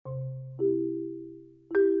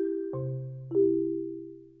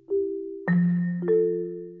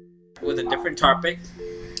a different topic.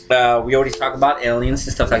 We already talked about aliens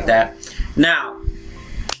and stuff like that. Now,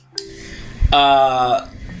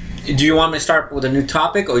 do you want me to start with a new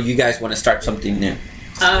topic, or you guys want to start something new?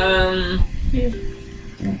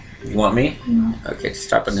 You want me? Okay,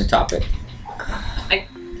 start with a new topic.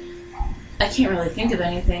 I can't really think of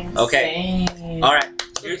anything. Okay. Same. All right.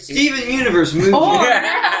 Steven Universe movie. Oh,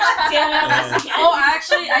 Oh,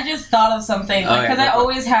 actually, I just thought of something Oh, yeah, because go I for it.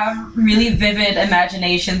 always have really vivid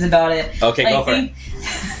imaginations about it. Okay, go for it.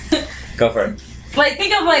 Go for it. Like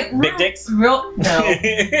think of like Big dicks? real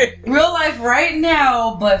life right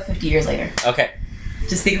now, but 50 years later. Okay.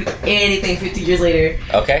 Just think of anything 50 years later.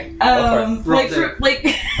 Okay. Go for it. Like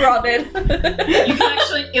Robin. You can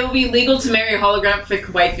actually, it will be legal to marry holographic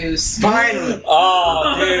waifus. Finally.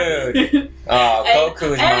 Oh, dude. Oh,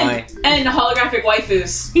 Goku is mine. And holographic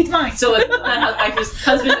waifus. He's mine. So with not husband's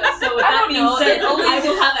husband. So with that being said, I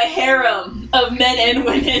will have a harem of men and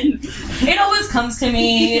women. it always comes to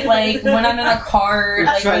me like when I'm in a car,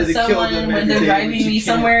 like Try with to kill someone them when every they're day, driving but you me can't.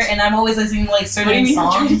 somewhere, and I'm always listening to like certain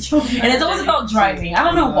songs, and it's always about driving. I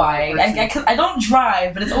don't know why. I don't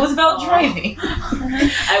drive, but it's always about driving.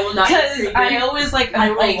 I will not. Because I always like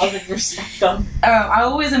I will love and respect them. I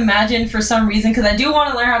always imagine for some reason because I do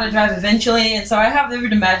want to learn how to drive eventually, and so I have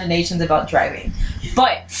vivid imaginations about driving.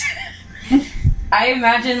 But I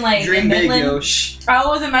imagine like Dream in big, Midland. yo. Shh. I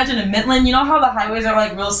always imagine in Midland. You know how the highways are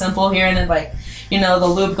like real simple here, and then like the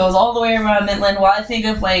loop goes all the way around Midland. Well, I think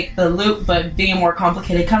of like the loop, but being more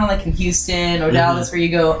complicated, kind of like in Houston or Dallas, where you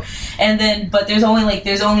go, and then but there's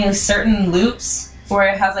only certain loops where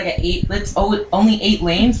it has like it's only 8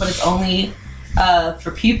 lanes, but it's only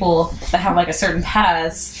for people that have like a certain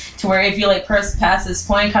pass, to where if you like pass this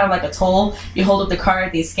point, kind of like a toll, you hold up the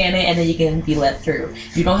card, they scan it, and then you can be let through.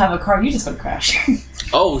 If you don't have a card, you're just gonna crash.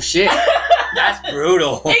 Oh, shit. That's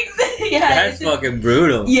brutal. Yeah, That's fucking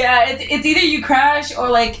brutal. yeah, it's either you crash or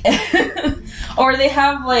like, or they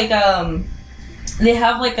have like a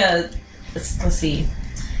let's see,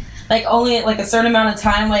 like only like a certain amount of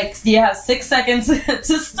time. Like you have 6 seconds to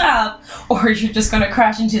stop, or you're just gonna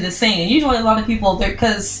crash into the sand. Usually, a lot of people there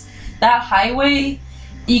because that highway,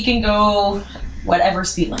 you can go whatever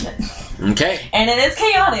speed limit, Okay. and it is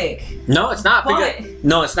chaotic. No, it's not. But-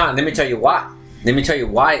 No, it's not. Let me tell you why. Let me tell you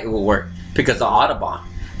why it will work. Because the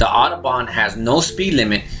Autobahn has no speed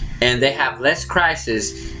limit, and they have less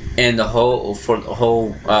crashes in the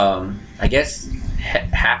whole I guess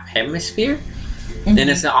half hemisphere. Mm-hmm. And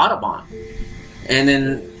it's the Autobahn, and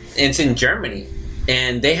then it's in Germany,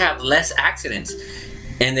 and they have less accidents,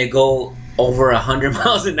 and they go over 100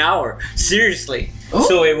 miles an hour. Seriously. Ooh.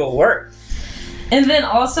 So it will work. And then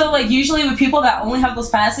also, like, usually with people that only have those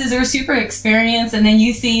passes, they're super experienced, and then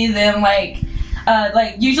you see them, like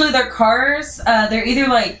usually their cars, they're either,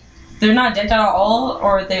 like, they're not decked out at all,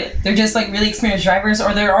 or they're just, like, really experienced drivers,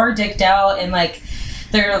 or they are decked out, and, like,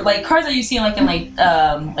 they're, like, cars that you see, like, in,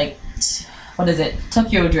 like, what is it?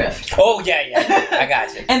 Tokyo Drift. Oh yeah, I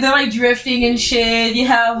got you. And they're, like, drifting and shit. You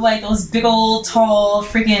have, like, those big old, tall,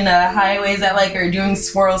 freaking highways that, like, are doing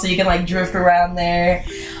swirls so you can, like, drift around there.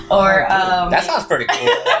 Or, That sounds pretty cool.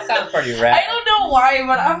 That sounds pretty rad. I don't know why,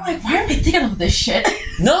 but I'm like, why am I thinking of this shit?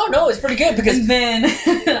 No, it's pretty good because And then,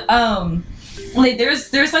 like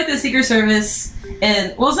there's like the Secret Service,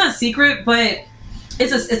 and well, it's not secret, but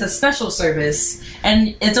it's a special service,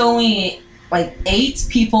 and it's only like 8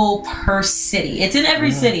 people per city. It's in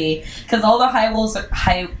every city because all the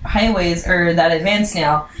highways are that advanced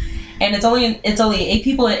now, and it's only 8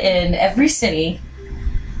 people in every city,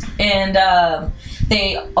 and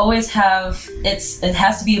they always have it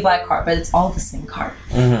has to be a black car, but it's all the same car.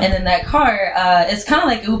 And then that car, it's kind of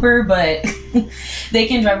like Uber, but they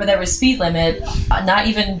can drive whatever speed limit, not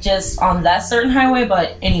even just on that certain highway,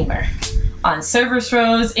 but anywhere. On service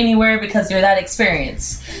roads, anywhere, because they're that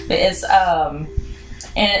experienced. But it's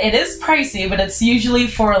and it is pricey, but it's usually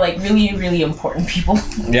for like really, really important people.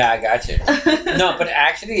 yeah, I got you. No, but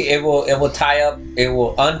actually, it will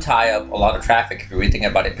untie up a lot of traffic if you really think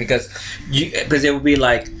about it, because it will be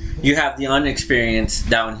like you have the unexperienced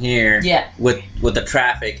down here, with the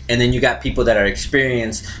traffic, and then you got people that are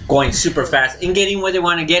experienced going super fast and getting where they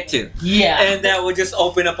want to get to. Yeah, and that will just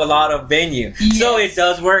open up a lot of venue. Yes. So it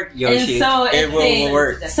does work, Yoshi. And so it will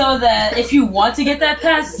work. So that if you want to get that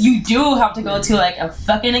pass, you do have to go to like a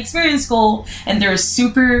fucking experience school, and they're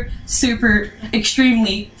super, super,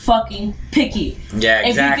 extremely fucking picky. Yeah,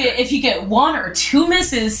 exactly. If you get 1 or 2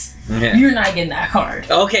 misses, you're not getting that card.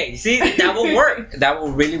 Okay, see, that will work. That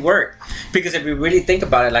will really work. Because if you really think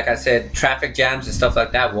about it, like I said, traffic jams and stuff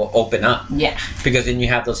like that will open up. Yeah. Because then you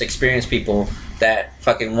have those experienced people that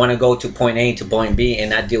fucking want to go to point A to point B and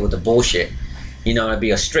not deal with the bullshit. you know, it'd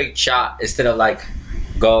be a straight shot instead of like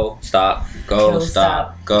go, stop, go,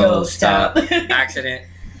 stop, go, stop, accident,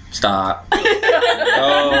 stop, go,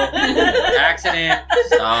 accident,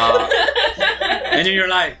 stop. And then you're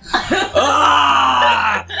like,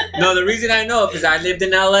 ah! No, the reason I know is because I lived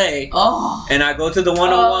in LA. Oh. And I go to the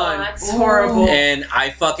 101. Oh, that's horrible. And I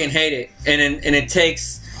fucking hate it. And it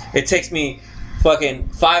takes me fucking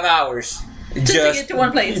 5 hours just to get to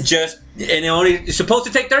one place. And it's supposed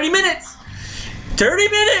to take 30 minutes. 30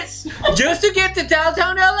 minutes just to get to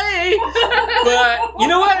downtown LA. But you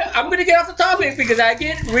know what? I'm gonna get off the topic because I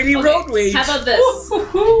get really road rage. How about this?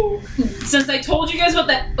 Since I told you guys about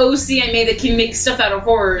that OC I made that can make stuff out of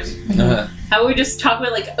horrors, how about we just talk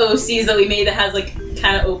about like OCs that we made that has like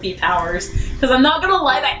kind of OP powers? Because I'm not gonna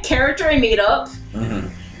lie, that character I made up,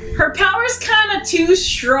 her power's kind of too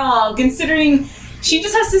strong considering she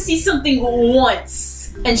just has to see something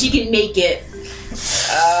once and she can make it.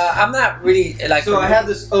 I'm not really like. So I have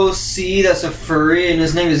this OC that's a furry, and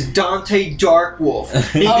his name is Dante Darkwolf.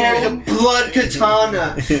 He carries a blood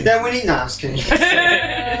katana. That when he, nah, I'm just kidding.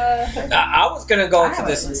 I was gonna go to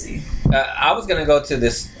this. I was gonna go to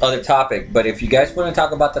this other topic, but if you guys want to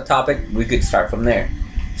talk about the topic, we could start from there.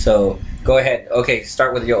 So go ahead. Okay,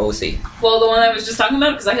 start with your OC. Well, the one I was just talking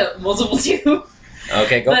about because I have multiple too.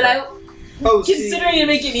 Okay, go. But considering to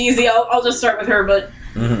make it easy, I'll just start with her. But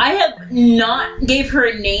I have not gave her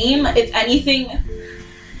a name. If anything,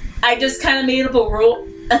 I just kind of made up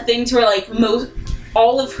a thing to where like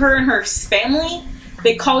all of her and her family,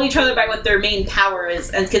 they call each other by what their main power is.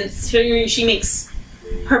 And considering she makes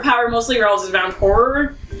her power mostly revolves around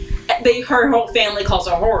horror, her whole family calls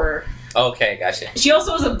her horror. Okay, gotcha. She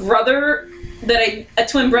also has a brother a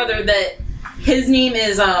twin brother that his name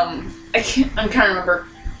is I'm trying to remember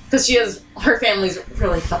because her family's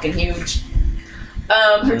really fucking huge.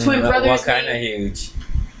 Her twin brother's what kind of huge?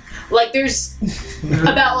 Like there's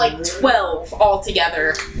about like 12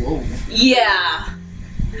 altogether. Whoa. Yeah.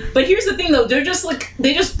 But here's the thing though, they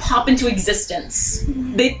just pop into existence.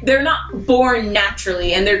 They're not born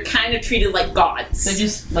naturally and they're kind of treated like gods. They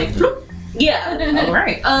just like bloop. Yeah. All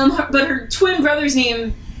right. But her twin brother's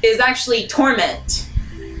name is actually Torment.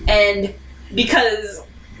 And because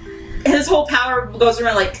his whole power goes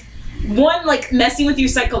around like messing with you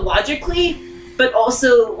psychologically, but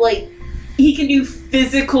also like he can do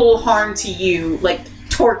physical harm to you, like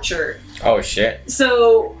torture. Oh shit.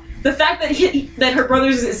 So the fact that her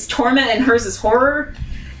brother's is torment and hers is horror,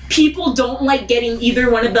 people don't like getting either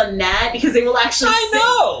one of them mad because they will actually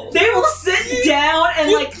they will sit down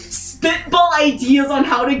and like spitball ideas on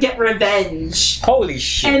how to get revenge. Holy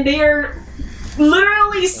shit. And they are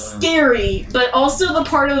literally scary, but also the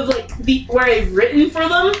part of like where I've written for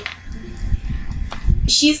them,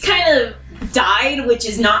 she's kind of died, which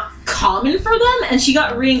is not common for them, and she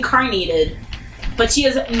got reincarnated, but she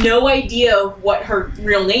has no idea what her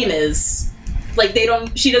real name is. Like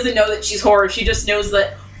she doesn't know that she's horror. She just knows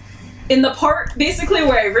that in the part basically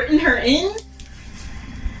where I've written her in,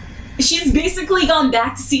 she's basically gone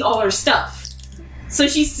back to see all her stuff. So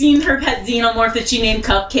she's seen her pet xenomorph that she named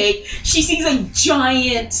Cupcake. She sees a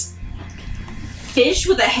giant fish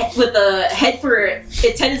with a head for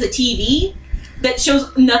its head is a TV that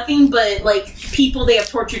shows nothing but like people they have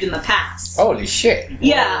tortured in the past. Holy shit.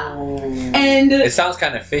 Yeah. Whoa. And it sounds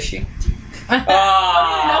kind of fishy.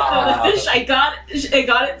 The fish I got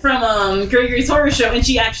it from Gregory's Horror Show, and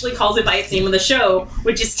she actually calls it by its name of the show,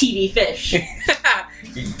 which is TV Fish.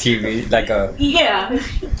 TV, like a... Yeah.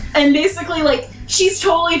 And basically, like, she's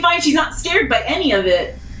totally fine. She's not scared by any of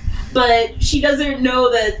it. But she doesn't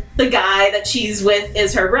know that the guy that she's with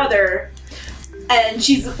is her brother. And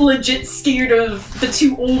she's legit scared of the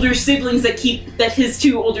two older siblings that his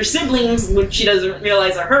two older siblings, which she doesn't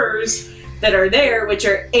realize are hers, that are there, which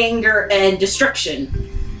are anger and destruction.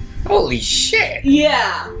 Holy shit.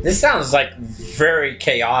 Yeah. This sounds like very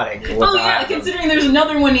chaotic. Oh yeah, considering there's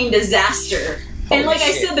another one named Disaster. And like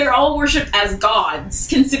I said, they're all worshipped as gods,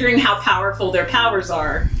 considering how powerful their powers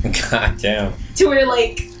are. God damn. To where,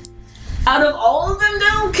 like, out of all of them,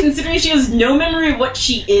 though, considering she has no memory of what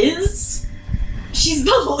she is, she's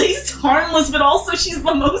the least harmless, but also she's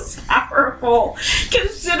the most powerful.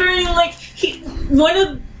 Considering, like,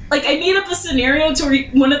 I made up a scenario to where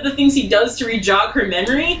one of the things he does to re-jog her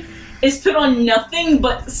memory is put on nothing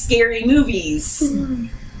but scary movies.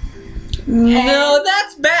 No,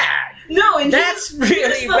 that's bad. No, and that's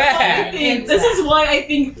really bad.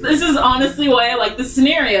 This is honestly why I like this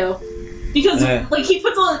scenario. Because, like, he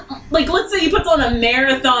puts on, like, let's say he puts on a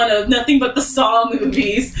marathon of nothing but the Saw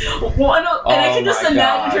movies. And I can just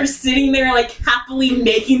imagine her sitting there, like, happily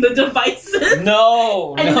making the devices.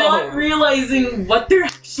 No, and not realizing what they're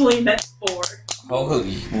actually meant for.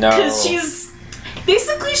 Holy no. Because she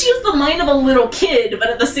has the mind of a little kid, but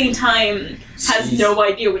at the same time has no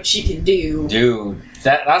idea what she can do. Dude,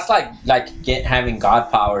 that's like having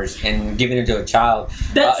god powers and giving it to a child.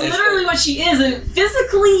 That's literally what she is, and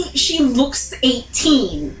physically she looks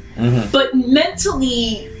 18, but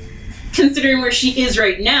mentally, considering where she is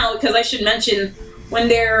right now, because I should mention when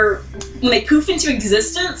they poof into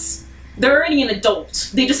existence, they're already an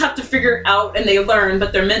adult. They just have to figure it out and they learn,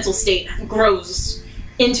 but their mental state grows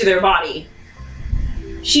into their body.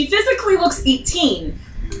 She physically looks 18.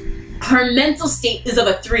 Her mental state is of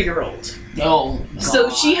a 3-year-old. Oh,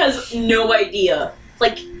 so she has no idea.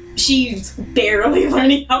 Like, she's barely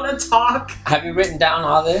learning how to talk. Have you written down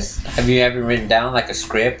all this? Have you ever written down like a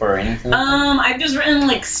script or anything? I've just written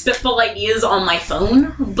like spitball ideas on my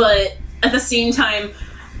phone, but at the same time,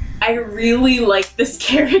 I really like this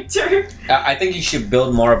character. I think you should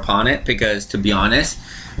build more upon it because, to be honest,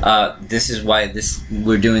 this is why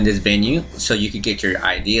we're doing this venue, so you could get your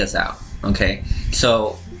ideas out. Okay,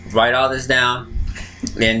 so write all this down,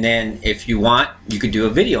 and then if you want, you could do a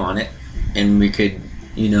video on it, and we could,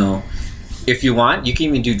 if you want, you can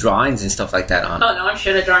even do drawings and stuff like that on it. Oh no, I'm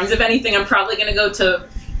shit at drawings. If anything, I'm probably gonna go to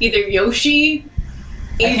either Yoshi,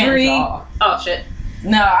 Avery. Oh shit.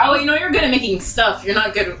 No, you're good at making stuff. You're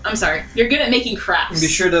not good. I'm sorry. You're good at making crafts. Be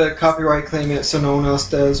sure to copyright claim it so no one else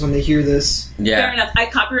does when they hear this. Yeah. Fair enough. I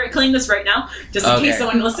copyright claim this right now, just in case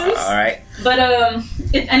someone listens. All right. But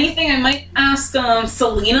if anything, I might ask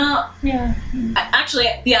Selena. Yeah.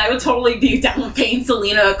 I would totally be down with paying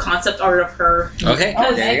Selena a concept art of her. Okay.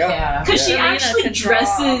 There you go. Because she actually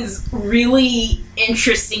dresses really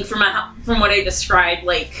interesting from what I described.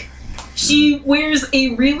 Like, she wears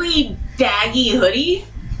a really baggy hoodie.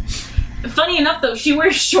 Funny enough, though, she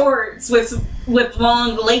wears shorts with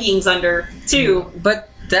long leggings under too.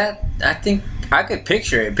 But that, I think I could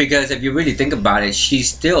picture it because if you really think about it,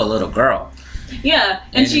 she's still a little girl. Yeah,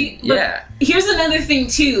 and here's another thing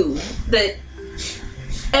too, that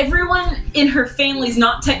everyone in her family is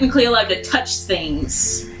not technically allowed to touch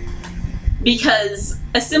things because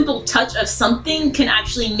a simple touch of something can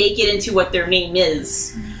actually make it into what their name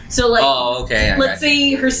is. So, like, let's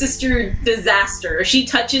say her sister Disaster, she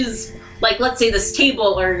touches, like, let's say this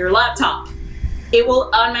table or your laptop, it will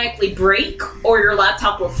automatically break or your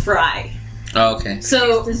laptop will fry. Oh, okay.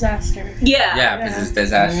 So, Disaster. Yeah. Yeah, because it's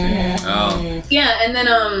Disaster. Mm-hmm. Oh. Yeah, and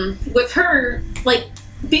then, with her, like,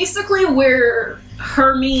 basically where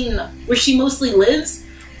she mostly lives,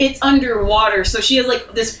 it's underwater, so she has,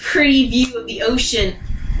 like, this pretty view of the ocean,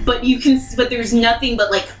 but there's nothing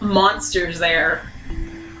but, like, monsters there.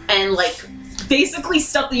 And, like, basically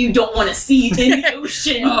stuff that you don't want to see in the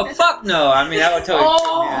ocean. Oh, fuck no. I mean, I would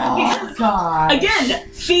totally... Because, God. Again,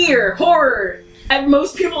 fear, horror, and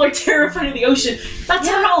most people are terrified of the ocean. That's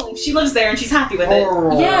her home. She lives there and she's happy with it.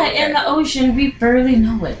 In the ocean, we barely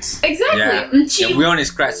know it. Exactly. Yeah. And we only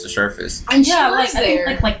scratched the surface. And she lives there.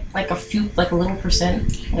 I think like a little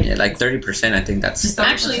percent. Like 30%, I think that's... Just 30%.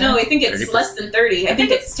 Actually, no, I think it's 30%. Less than 30. I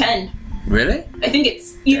think it's 10. Really? I think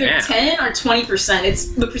it's either 10 or 20%. It's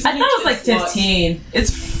the percentage. I thought it was like 15.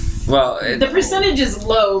 Low. It's the percentage is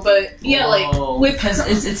low, but yeah, like because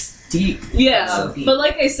it's deep. Yeah, so deep. But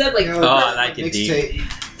like I said, like I like it deep.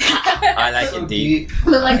 I like it deep.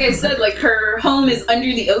 But like I said, like her home is under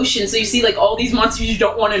the ocean, so you see like all these monsters you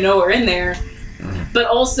don't want to know are in there. But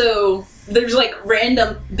also there's like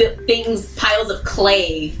random things, piles of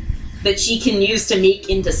clay that she can use to make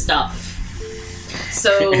into stuff.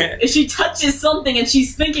 So if she touches something and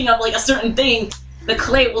she's thinking of like a certain thing, the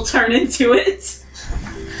clay will turn into it.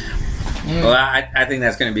 Well, I think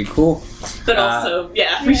that's going to be cool. But also,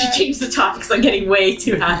 we should change the topic because I'm getting way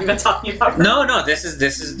too happy about talking about her. No, this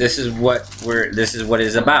is what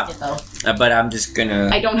it's about. But I'm just gonna.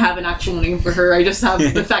 I don't have an actual name for her. I just have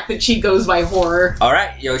the fact that she goes by horror. All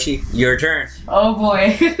right, Yoshi, your turn. Oh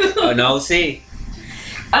boy. Oh no, see.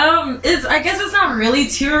 I guess it's not really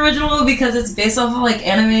too original because it's based off of like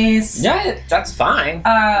animes. Yeah, that's fine.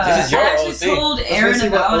 This is your I actually told Aaron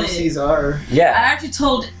about it. Yeah. I actually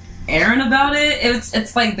told Aaron about it.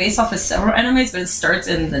 It's like based off of several animes, but it starts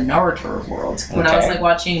in the Naruto world. When I was like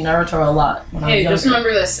watching Naruto a lot. Hey, just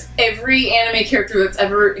remember this: every anime character that's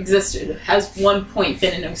ever existed has 1 point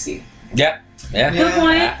been in OC. Yep. Yeah. Good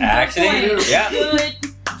point. Actually, yeah. Good.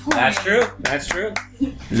 That's true.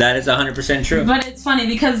 That is 100% true. But it's funny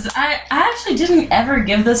because I actually didn't ever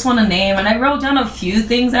give this one a name, and I wrote down a few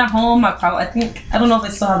things at home. I don't know if I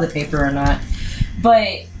still have the paper or not, but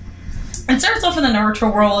it starts off in the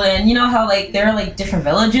Naruto world, and you know how like there are like different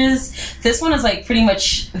villages. This one is like pretty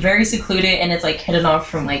much very secluded, and it's like hidden off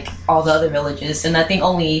from like all the other villages, and I think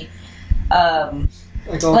only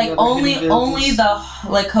Like only the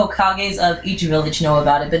like Hokages of each village know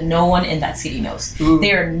about it, but no one in that city knows. Ooh.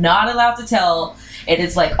 They are not allowed to tell. It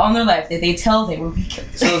is like on their life. If they tell, they will be killed.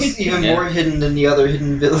 So it's even more hidden than the other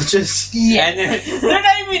hidden villages. Yeah. And they're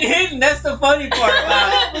not even hidden. That's the funny part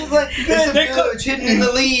about it. It's like it's a village hidden in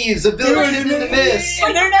the leaves, a village hidden in the mist.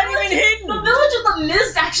 And they're not even hidden. The Village of the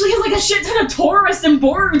Mist actually has like a shit ton of tourists in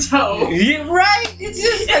Boruto. Yeah, right? It's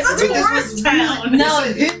just It's a But this tourist was town. No.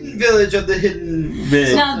 It's a hidden village of the hidden.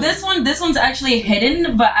 Now this one's actually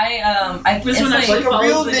hidden, but This it's one like, Like a follows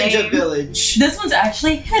real the ninja name. village. this one's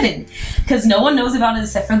actually hidden because no one knows about it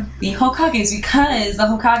except for the Hokages, because the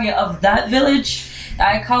Hokage of that village,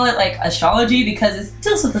 I call it like astrology because it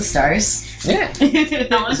deals with the stars. Yeah.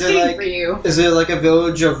 Honestly, like- for you. Is it like a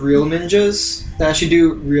village of real ninjas that actually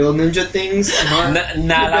do real ninja things? And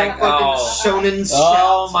Not like, shonen Oh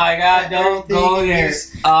shouts, my god, don't go everything there.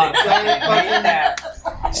 is I giant hate fucking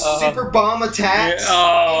that. super bomb attacks.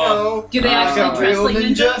 Oh. Do they like actually a dress real like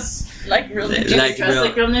ninja? ninjas? Like really. Do they Like dress real-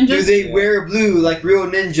 like real ninjas? Do they wear blue like real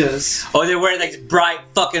ninjas? Oh, they wear like bright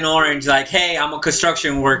fucking orange, like, hey, I'm a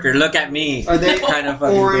construction worker, look at me. Are they Kind of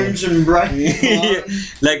fucking orange and bright? Yeah.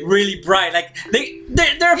 Like really bright, like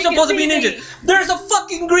they're You supposed to can be see ninjas. There's a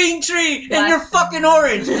fucking green tree and Black- you're fucking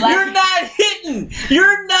orange. Black- You're not hidden.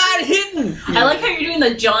 You're not hidden. I like how you're doing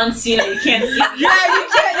the John Cena. You can't see. Yeah, you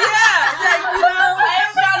can. Yeah, like, you know. I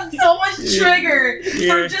have gotten so much trigger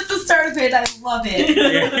Yeah. from just the start of it. I love it.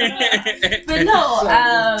 Yeah. But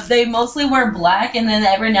no, they mostly wear black, and then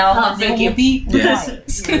every now Oh, and then thank they you. will be Yeah.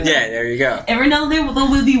 white. Yeah, there you go. Every now and then they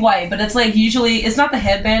will be white, but it's like usually it's not the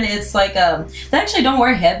headband. It's like they actually don't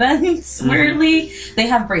wear headbands. Weirdly, they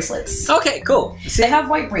have bracelets. Okay, cool. They have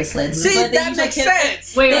white bracelets. See, but they that usually makes can't-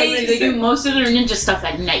 sense. Wait, they do most of their ninja stuff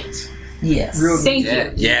at night. Yes. Real Thank Yeah,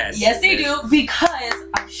 you. yes. Yes, they do because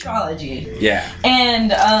astrology. Yeah.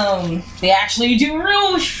 And they actually do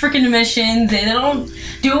real freaking missions. They don't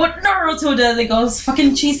do what Naruto does. They go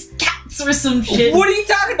fucking chase cats or some shit. What are you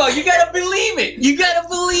talking about? You gotta believe it. You gotta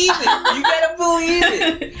believe it. You gotta believe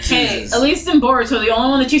it. Hey, Jesus. at least in Boruto, the only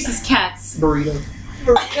one that chases cats Burrito.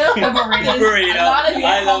 Burrito. A lot of people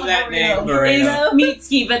I love call that it name, burrito. burrito. is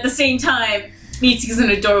Mitsuki, but at the same time, Mitsuki's an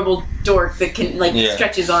adorable dork that can like Yeah.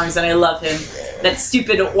 stretch his arms, and I love him. That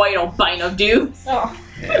stupid white albino dude. Oh.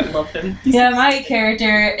 I love him. Yeah, my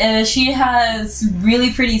character, she has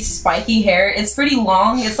really pretty spiky hair. It's pretty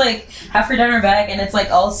long. It's like halfway down her back, and it's like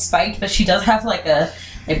all spiked. But she does have like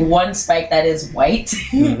one spike that is white.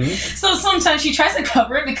 Mhm. So sometimes she tries to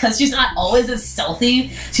cover it because she's not always as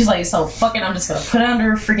stealthy. She's like, so fucking, I'm just gonna put it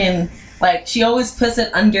under freaking like. She always puts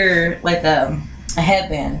it under like a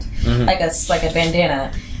headband, Mhm. like a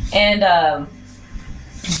bandana, and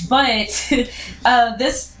but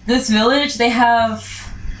this village, they have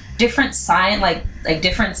different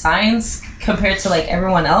different signs compared to like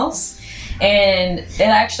everyone else, and it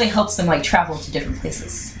actually helps them like travel to different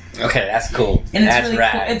places, Okay, that's cool. and it's That's really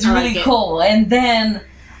rad. cool. It's I like really it. cool. And then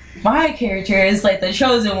my character is like the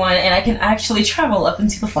chosen one, and I can actually travel up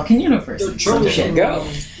into the fucking universe. and some shit. Go.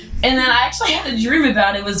 And then I actually had a dream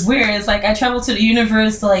about it. It was weird. It's like I traveled to the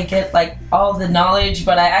universe to like get like all the knowledge,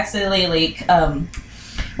 but I accidentally like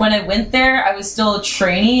when I went there, I was still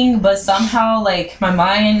training, but somehow like my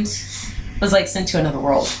mind was like sent to another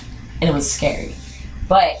world, and it was scary.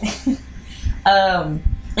 But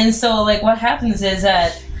and so like what happens is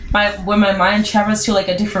that when my mind travels to like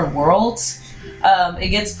a different world, it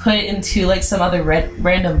gets put into like some other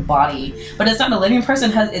random body, but it's not a living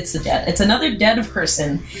person. It's another dead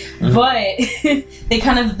person, but they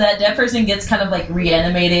kind of that dead person gets kind of like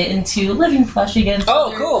reanimated into living flesh again. So Oh,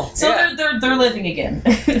 they're- cool. So Yeah. they're living again.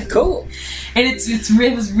 Cool. And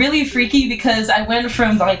it was really freaky because I went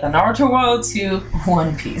from like the Naruto world to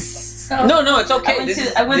One Piece. No, it's okay.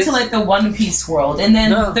 I went to like the One Piece world, and then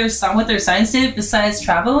No. there's what their science did besides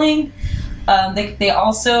traveling. They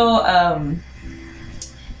also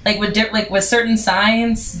like with certain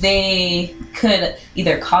signs they could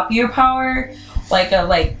either copy your power, like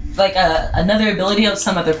another ability of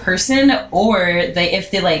some other person, or if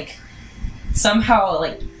they like somehow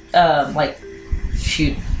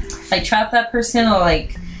trap that person or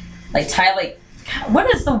like tie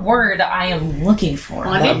what is the word I am looking for?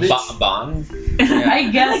 Bondage? Bond. I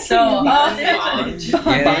guess so.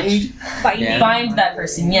 Yeah. Bind that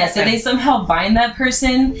person, yes. If they somehow bind that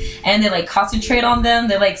person and they like concentrate on them,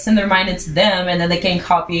 they like send their mind into them, and then they can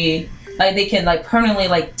copy, like they can like permanently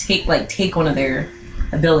take one of their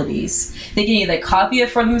abilities. They can either copy it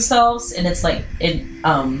for themselves, and it's like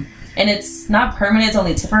and it's not permanent, it's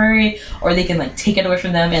only temporary, or they can like take it away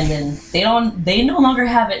from them, and then they no longer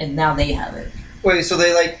have it, and now they have it. Wait, so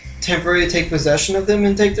they like temporarily take possession of them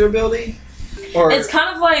and take their ability? Or It's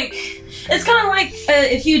kind of like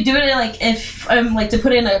if you do it like if like to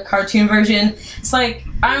put it in a cartoon version, it's like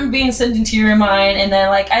I'm being sent into your mind, and then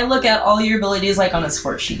like I look at all your abilities like on a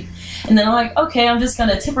score sheet, and then I'm like, okay, I'm just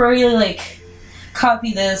gonna temporarily like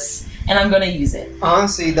copy this, and I'm gonna use it.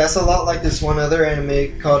 honestly, that's a lot like this one other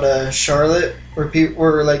anime called Charlotte,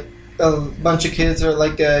 where like a bunch of kids are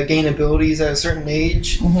like gain abilities at a certain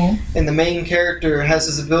age, Mm-hmm. and the main character has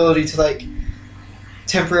this ability to like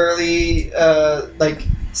temporarily like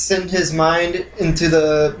send his mind into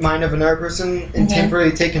the mind of another person and Mhm.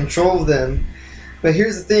 temporarily take control of them. But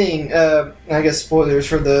here's the thing, I guess spoilers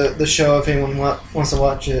for the show if anyone wants to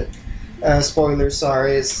watch it. Spoilers,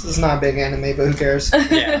 sorry, it's not a big anime, but who cares?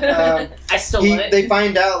 I still love it. They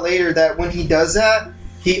find out later that when he does that,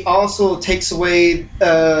 he also takes away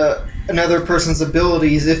another person's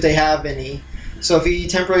abilities if they have any. So if he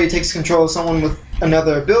temporarily takes control of someone with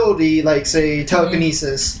another ability, like say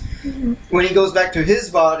telekinesis, when he goes back to his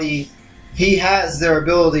body, he has their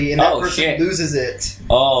ability, and that person shit. loses it.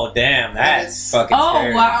 Oh damn, that's fucking Oh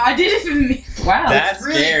scary. wow, I didn't even. Wow. That's It's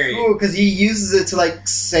really scary. cool because he uses it to like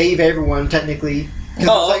save everyone technically. 'Cause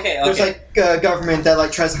Oh, there's, like, okay, There's okay. like a government that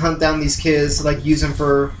like tries to hunt down these kids to like use them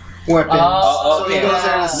for weapons. Oh, so he okay. goes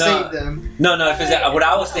there to No. save them. No, because what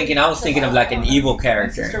I was thinking of like an evil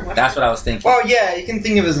character. That's what I was thinking. Well, yeah, you can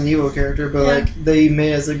think of it as an evil character, but Yeah. like they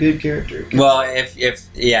made it as a good character. Well, if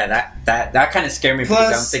that kind of scared me because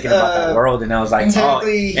I'm Plus, thinking about that world, and I was like, oh,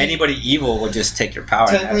 technically- anybody evil will just take your power.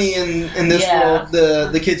 Technically, in this Yeah. world,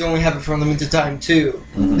 the kids only have it for a limited time too.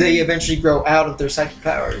 Mhm. They eventually grow out of their psychic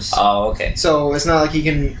powers, Oh, okay. so it's not like he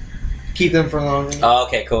can keep them for long. Oh,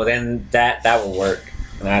 okay, cool. Then that will work.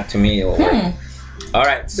 That to me it will work. Hmm. All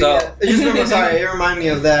right, But so yeah, it just it reminded me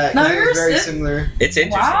of that. 'Cause No, it was very yours- similar. it's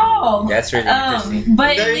interesting. Wow. That's really interesting.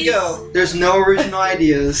 But There at you least, go. There's no original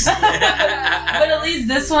ideas. but at least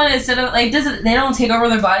this one, instead of like they don't take over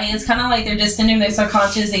their body. It's kind of like they're just sending their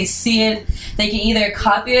subconscious. They see it. They can either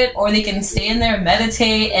copy it or they can stay in there,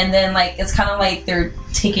 meditate, and then like it's kind of like they're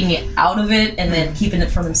taking it out of it and then keeping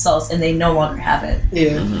it for themselves, and they no longer have it.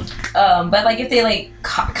 Yeah. But like if they like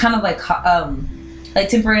like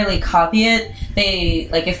temporarily copy it, they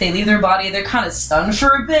like if they leave their body, they're kind of stunned for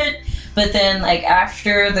a bit. But then like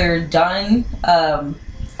after they're done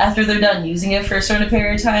using it for a certain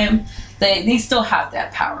period of time, they still have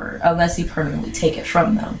that power unless you permanently take it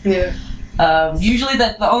from them. Yeah. Usually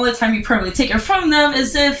the only time you permanently take it from them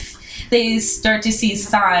is if they start to see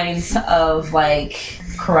signs of like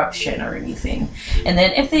corruption or anything. And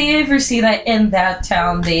then if they ever see that in that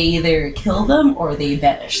town, they either kill them or they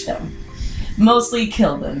banish them. Mostly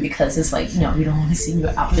kill them because it's like, no, we don't want to see you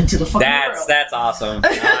out into the fucking world. That's awesome. I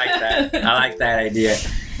like that. I like that idea.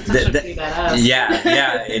 It's actually pretty badass.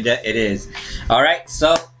 Yeah, it is. All right,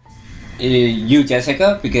 so you,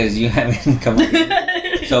 Jessica, because you haven't come up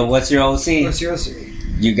with So what's your OC? What's your OC?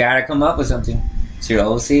 You gotta come up with something. It's your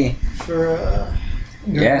OC. For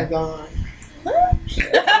Yeah. Gone. This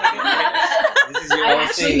is your I OC.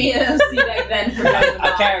 actually made a OC back then for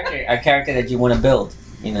a character that you want to build.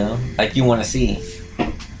 You know, like you want to see.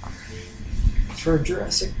 For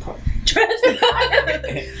Jurassic Park.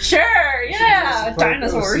 Sure, yeah, Jurassic Park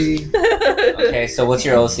dinosaurs. OC. Okay, so what's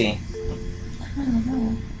your OC? I don't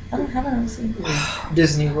know. I don't have an OC.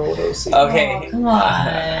 Disney World OC. Okay. Oh, come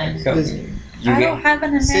on. Come- Disney. You I get, don't have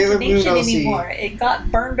an Sailor Moon imagination OC. anymore. It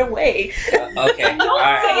got burned away. okay. All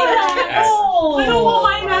right. I All don't want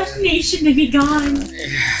my imagination to be gone.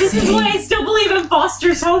 This is why I still believe in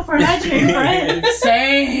Foster's Home for Imaginary Friends.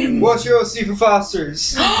 Same. What's your OC for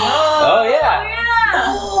Fosters? Oh yeah.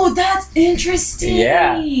 Oh, that's interesting.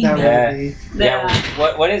 Yeah. That Yeah. would be.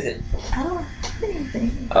 Yeah. What is it? I don't have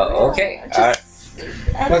anything. Oh, okay. All right.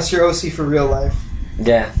 What's your OC for real life?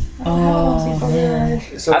 Yeah. Oh,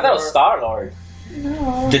 man. So I thought it was Star Lord,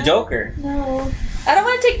 No. the Joker. No. I don't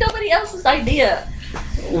want to take nobody else's idea.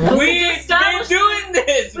 We've been established- doing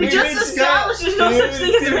this. We We've just been established there's no such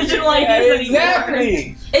thing as original ideas anymore.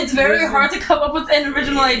 Exactly. It's very hard to come up with an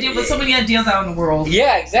original idea with so many ideas out in the world.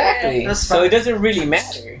 Yeah, exactly. That's So fine. it doesn't really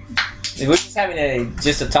matter. We're just having a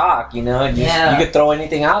talk, you know. Just, Yeah. You could throw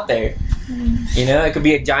anything out there. You know, it could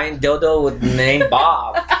be a giant dildo with the name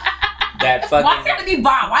Bob. That Why fucking. can't it be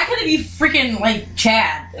Bob? Why couldn't it be freaking like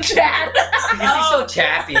Chad? Chad. Because he's so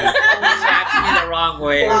chappy. Chappy in the wrong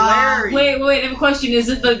way. Larry. Wait, I have a question. Is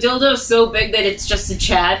it the dildo so big that it's just a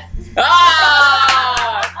Chad?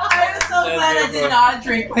 Ah! I am so glad I did not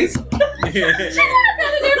drink my soda.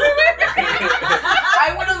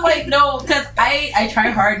 I would have like no, because I try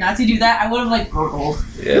hard not to do that. I would have like gurgled.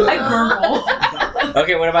 Yeah. I gurgle.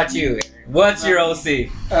 Okay, what about you? What's your OC?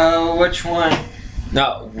 Which one?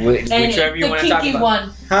 No, Any. whichever you The want to talk kinky about.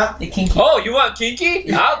 one. Huh? The kinky. Oh, you want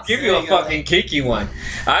kinky? I'll give you There a you go. fucking kinky one.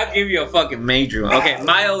 I'll give you a fucking major one. Okay,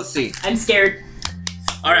 my OC. I'm scared.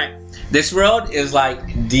 All right, this world is like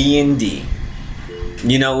D&D.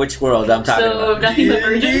 You know which world I'm talking So about? nothing but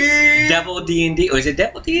virgins. Devil D&D. Or is it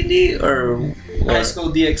Devil D&D or High School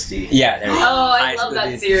DxD. Yeah, there you go. Oh, I High love School that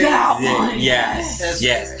D&D. series. That Yeah, one.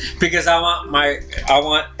 yes. Because I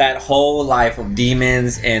want that whole life of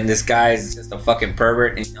demons, and this guy's just a fucking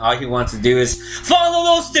pervert, and all he wants to do is follow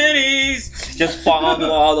those titties. Just follow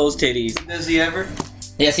all those titties. Does he ever?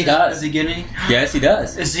 Yes, he Does does. he get any? Yes, he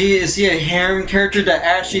does. Is he a harem character that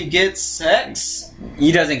actually gets sex?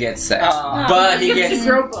 He doesn't get sex, Oh. but he to gets.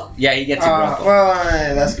 grope them. Yeah, he gets a girl.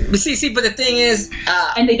 Well, that's good. But see, but the thing is,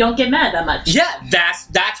 And they don't get mad that much. yeah,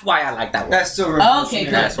 that's why I like that word. That's still Okay, revolutionary.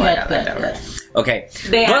 good. That's why I good, like good, that good. word. Okay,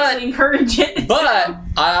 They But- actually encourage it. but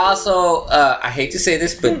I also I hate to say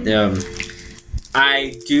this, but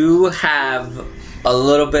I do have a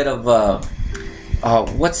little bit of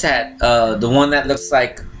what's that? The one that looks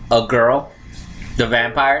like a girl, the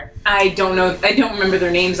vampire. I don't know. I don't remember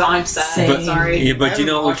their names. I'm sad. Same. I'm sorry. Yeah, but you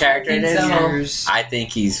know what character it is? So- I think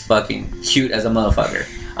he's fucking cute as a motherfucker.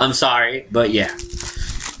 I'm sorry, but yeah.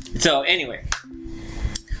 So anyway,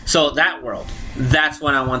 so that world, that's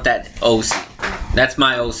when I want that OC. That's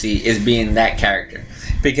my OC, is being that character.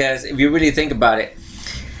 Because if you really think about it,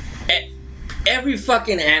 every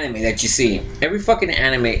fucking anime that you see, every fucking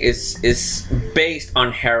anime is based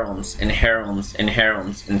on harems and harems and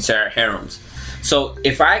harems and harems. So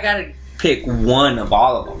if I gotta pick one of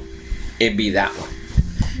all of them, it'd be that one.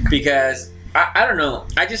 Because I don't know,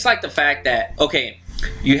 I just like the fact that, okay,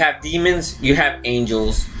 you have demons, you have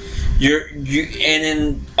angels, and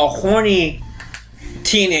then a horny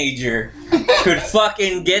teenager could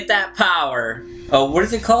fucking get that power. What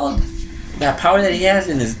is it called? That power that he has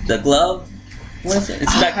in the glove. What is it?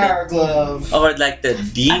 It's like Power glove. or like the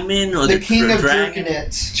demon or The king of dragon.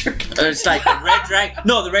 Jerkinet. Or it's like the red dragon.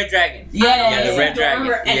 No, the red dragon. Yeah, the I red don't dragon.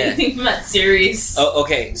 remember Yeah. anything from that series. Oh,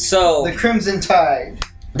 okay. So The Crimson Tide.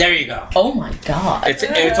 there you go. Oh my god.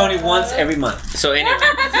 It's only once every month. So anyway,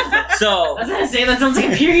 so I was gonna say that sounds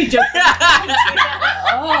like a period joke.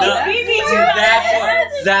 Oh, No, beat me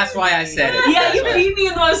to that's why I said it. Yeah, That's you why. beat me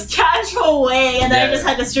in the most casual way, and then I Yeah. just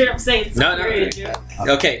had to straight up say it's No, a no. period joke.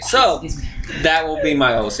 Okay, so that will be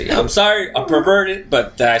my OC. I'm sorry, I perverted,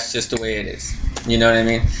 but that's just the way it is. You know what I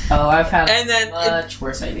mean? Oh, I've had And then much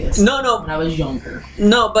worse ideas. no, When I was younger.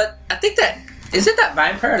 but I think that isn't that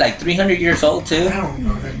vampire like 300 years old too? I don't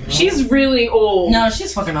know. She's really old. No,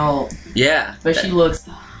 she's fucking old. Yeah, But she looks.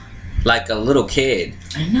 like a little kid.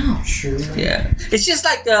 I know. Sure. Yeah, it's just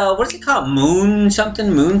like what is it called? Moon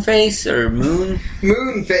something? Moon face or moon?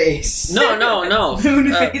 Moonface. No.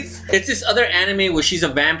 Moonface. It's this other anime where she's a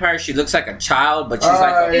vampire. She looks like a child, but she's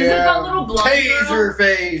like. Is it that little blonde Taser girl?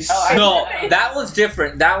 face. Oh, No, that one's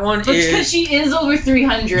different. That one Because is. she is over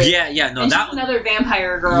 300. Yeah, no, and that she's another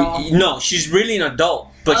vampire girl. No, she's really an adult,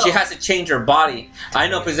 but she Oh. has to change her body. I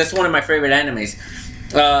know, because that's one of my favorite animes.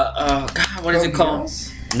 God, what is it called?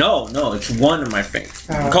 No, it's one of my favorites.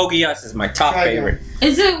 Code Geass is my top Try favorite.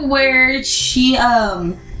 Is it where she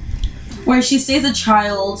stays a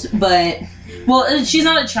child, but well, she's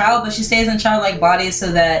not a child, but she stays in childlike body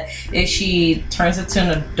so that if she turns into an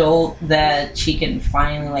adult, that she can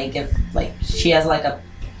finally she has like a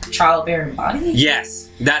childbearing body. Yes,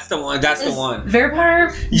 that's the one. That's the Is one.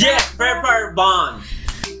 Vampire. Yes, Vampire Bond.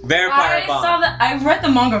 Vampire I Bond. saw that. I read the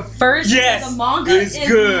manga first. Yes, the manga it's is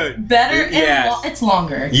good. better and Yes. it's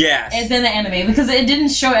longer. Yes. And then the anime, because it didn't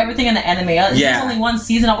show everything in the anime. It Yeah. was only one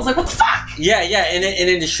season. I was like, what the fuck? Yeah, and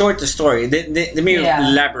in the short the story. Let me Yeah.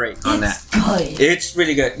 elaborate on that. It's good. It's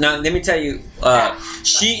really good. Now let me tell you,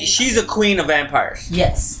 she's a queen of vampires.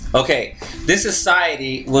 Yes. Okay, this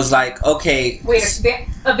society was like, okay, Wait,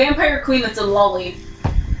 a vampire queen that's a lolly.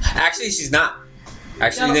 actually she's not.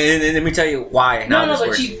 Actually, No. let me tell you why and how No, this but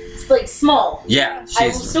works. she's like small. Yeah, I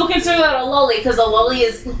will she's still consider that a lolly because a lolly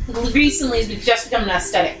is recently has just become an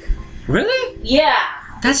aesthetic. really. Yeah.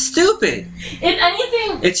 That's stupid. If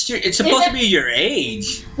anything, It's supposed to be your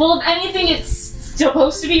age. well, if anything, it's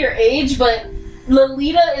supposed to be your age, but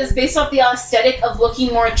Lolita is based off the aesthetic of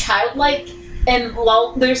looking more childlike, and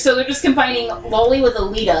they're just combining lolly with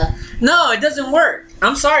Alita. No, it doesn't work.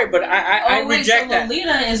 I'm sorry, but I reject so that.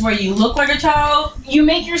 Lolita is where you look like a child, You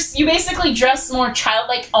basically dress more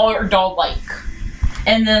childlike or doll-like.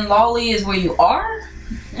 and then Lolly is where you are.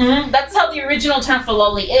 Mm-hmm. That's how the original term for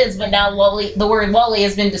lolly is, but now the word lolly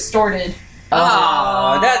has been distorted. Oh,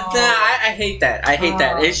 I hate that. I hate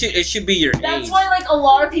that. It should be your That's age. why, like, a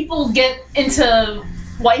lot of people get into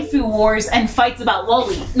waifu wars and fights about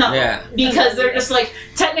loli. No, Yeah. because they're just like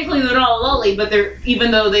technically they're not a loli, but they're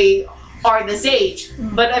even though they are this age,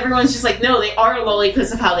 but everyone's just like no, they are a loli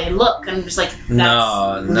because of how they look. And I'm just like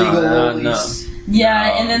that's Legal no. lollies.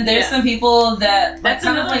 Yeah, and then there's some people that That's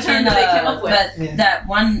kind of another like term in that they came up with. that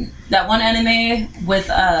one anime with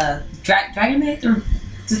Dragon Maid or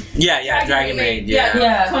Yeah, Dragon Maid. Yeah.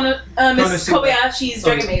 Yeah. Miss Kobayashi's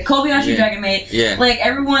Dragon Maid. Kobayashi Yeah. Dragon Maid. Yeah. Like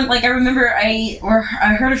everyone, like I remember I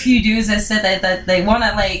heard a few dudes that said that they want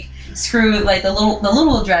to like screw like the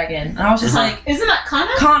little dragon, and I was just like, Isn't that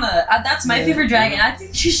Kana? Kana, that's my favorite dragon. I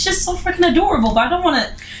think she's just so freaking adorable, but I don't want to.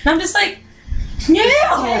 And I'm just like, no.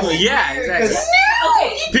 Yeah, exactly.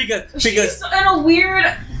 Okay, Because she's in a weird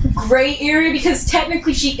gray area because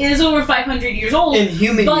technically she is over 500 years old. In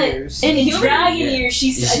human but years. in human dragon years. years,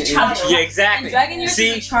 she's a child. Yeah, exactly. In dragon years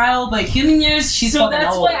See? she's a child, but human years she's So fucking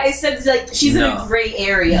that's old. why I said like she's in No. a gray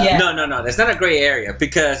area. Yeah. No. That's not a gray area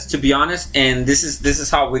because, to be honest, and this is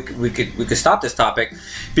how we could stop this topic,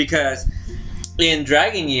 because in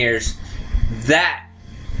Dragon Years, that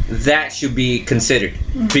should be considered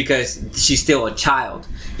because she's still a child.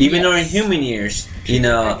 Even though in Human Years, you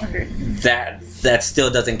know, that still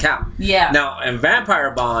doesn't count. Yeah. Now, in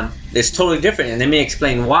Vampire Bond, it's totally different, and let me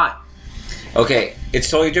explain why. Okay, it's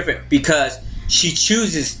totally different because she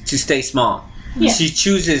chooses to stay small. Yeah. She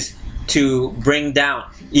chooses to bring down,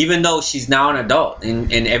 even though she's now an adult,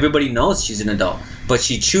 and everybody knows she's an adult, but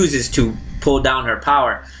she chooses to pull down her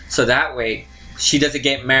power so that way she doesn't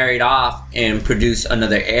get married off and produce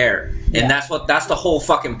another heir. And that's the whole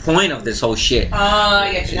fucking point of this whole shit.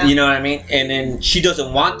 I get you now. You know what I mean? And then she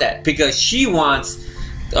doesn't want that because she wants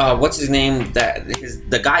what's his name?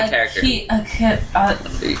 The guy character. You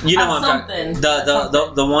know what I'm talking.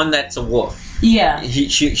 The one that's a wolf. Yeah.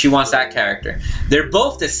 She wants that character. They're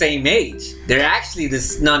both the same age. They're actually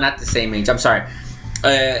not the same age. I'm sorry.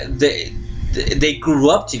 They grew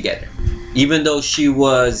up together, even though she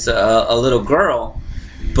was a little girl,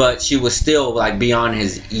 but she was still like beyond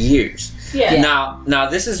his years. Yeah. Now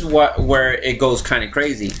this is where it goes kind of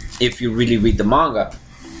crazy if you really read the manga,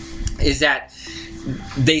 is that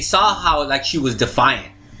they saw how like she was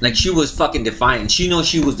defiant. Like she was fucking defiant. She knows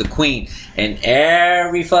she was the queen, and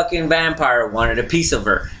every fucking vampire wanted a piece of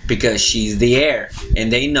her because she's the heir.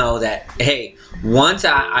 And they know that, hey, once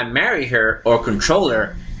I marry her or control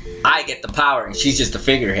her, I get the power, and she's just a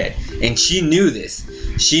figurehead. And she knew this.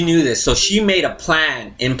 So she made a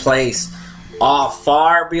plan in place,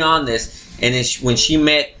 far beyond this. And then when she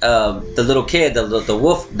met the little kid, the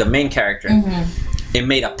wolf, the main character, it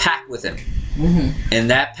made a pact with him. And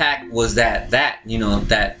that pact was that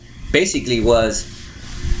basically was,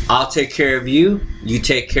 I'll take care of you, you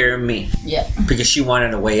take care of me. Yeah. Because she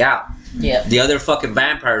wanted a way out. Yeah. The other fucking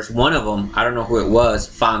vampires, one of them, I don't know who it was,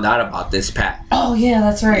 found out about this pact. Oh yeah,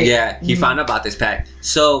 that's right. Yeah, he found out about this pact.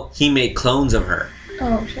 So he made clones of her.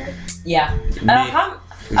 Oh shit. Yeah.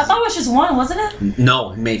 I thought it was just one, wasn't it?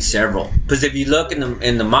 No, he made several. Because if you look in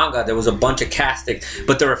the manga, there was a bunch of casting,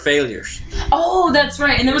 but there were failures. Oh, that's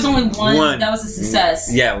right. And there was only one that was a success.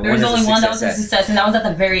 Yeah, there was only one that was a success, and that was at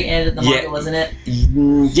the very end of the manga, wasn't it?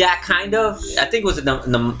 Yeah, kind of. I think it was in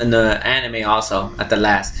the anime also at the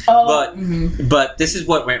last. Oh, but this is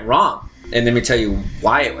what went wrong, and let me tell you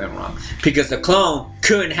why it went wrong. Because the clone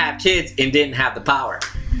couldn't have kids and didn't have the power.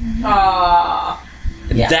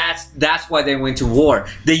 Yeah. That's why they went to war.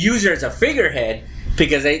 They used her as a figurehead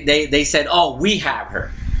because they said, oh, we have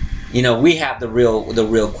her. You know, we have the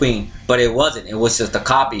real queen. But it wasn't. It was just a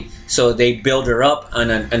copy. So they built her up in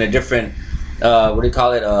a different,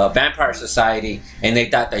 vampire society. And they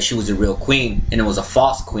thought that she was the real queen. And it was a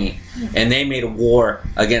false queen. And they made a war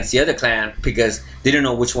against the other clan because they didn't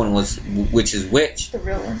know which is which. The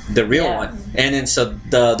real one. The real one. And then so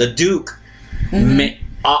the Duke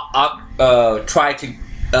try to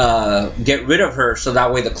get rid of her so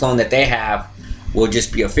that way the clone that they have will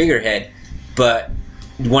just be a figurehead, but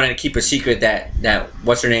wanted to keep a secret that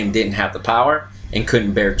what's her name didn't have the power and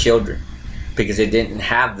couldn't bear children because it didn't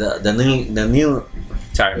have the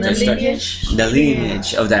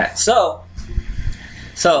lineage of that. So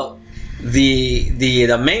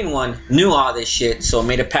the main one knew all this shit, so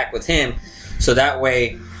made a pact with him so that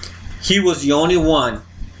way he was the only one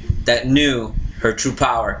that knew her true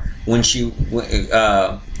power when she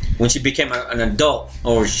became an adult,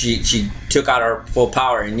 or she took out her full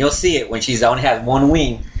power. And you'll see it when she only has one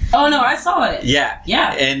wing. Oh no, I saw it. Yeah.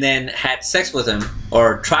 And then had sex with him,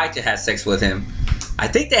 or tried to have sex with him. I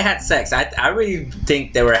think they had sex. I really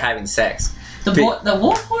think they were having sex. The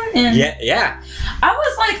wolf one? And yeah.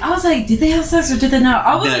 I was like, did they have sex or did they not?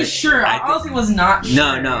 I wasn't sure. I honestly was not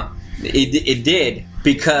sure. No. It did.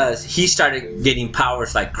 because he started getting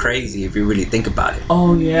powers like crazy. If you really think about it.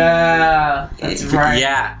 Oh yeah, that's right.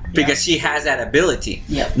 Yeah, because she has that ability.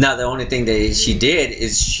 Yep. Now the only thing that she did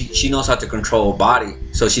is she knows how to control her body,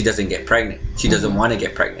 so she doesn't get pregnant. She doesn't want to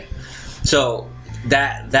get pregnant. So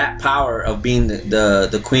that power of being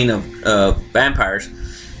the queen of vampires,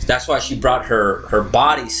 that's why she brought her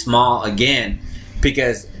body small again,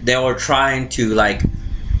 because they were trying to like.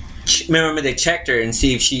 Remember they checked her and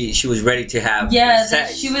see if she was ready to have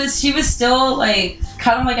sex. she was still like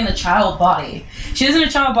kind of like in a child body. She was in a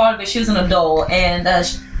child body, but she was an adult, and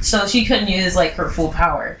so she couldn't use like her full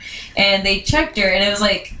power. And they checked her, and it was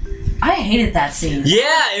like, I hated that scene.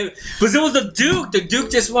 Yeah, but it was the Duke. The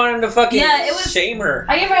Duke just wanted to fucking shame her.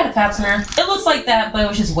 I ever had a pap smear. It looks like that, but it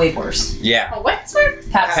was just way worse. Yeah. A what smear?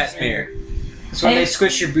 Pap smear. It's when they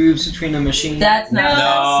squish your boobs between the machine. That's not.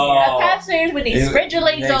 A pap smear is when you spread your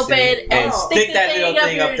legs open and stick that little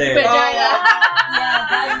thing up there. Yeah,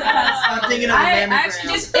 that's the pap smear. I'm thinking of a mammogram.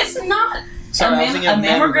 Actually, it's not. Sorry, a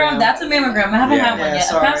mammogram. That's a mammogram. I haven't had one yet.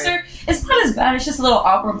 sorry. A pap smear, it's not as bad. It's just a little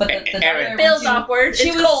awkward, but the It feels awkward. She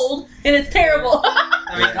It's was cold and it's terrible.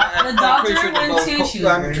 The doctor went to. She was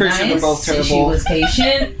I'm very pretty sure they're both nice. terrible. She was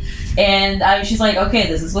patient, and she's like, "Okay,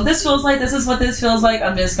 this is what this feels like. This is what this feels like.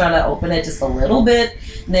 I'm just gonna open it just a little bit."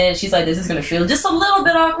 And then she's like, "This is gonna feel just a little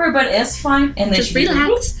bit awkward, but it's fine." And then Just she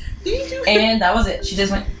relax. and that was it. She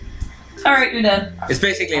just went, "All right, you're done." It's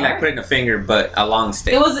basically like putting a finger, but a long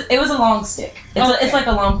stick. It was a long stick. It's like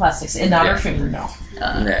a long plastic stick, and not her finger. No.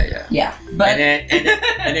 Yeah. Yeah, but And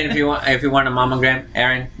then if you want a mammogram,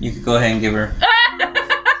 Aaron, you could go ahead and give her.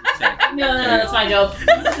 No, that's my job.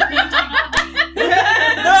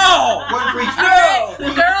 No! One for each No!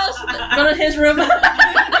 Girls, go to his room.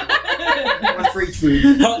 One for each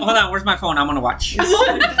food. Hold on, where's my phone? I'm gonna watch.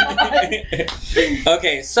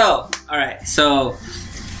 Okay, so alright, so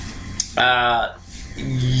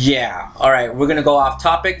yeah. Alright, we're gonna go off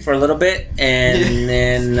topic for a little bit and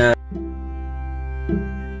then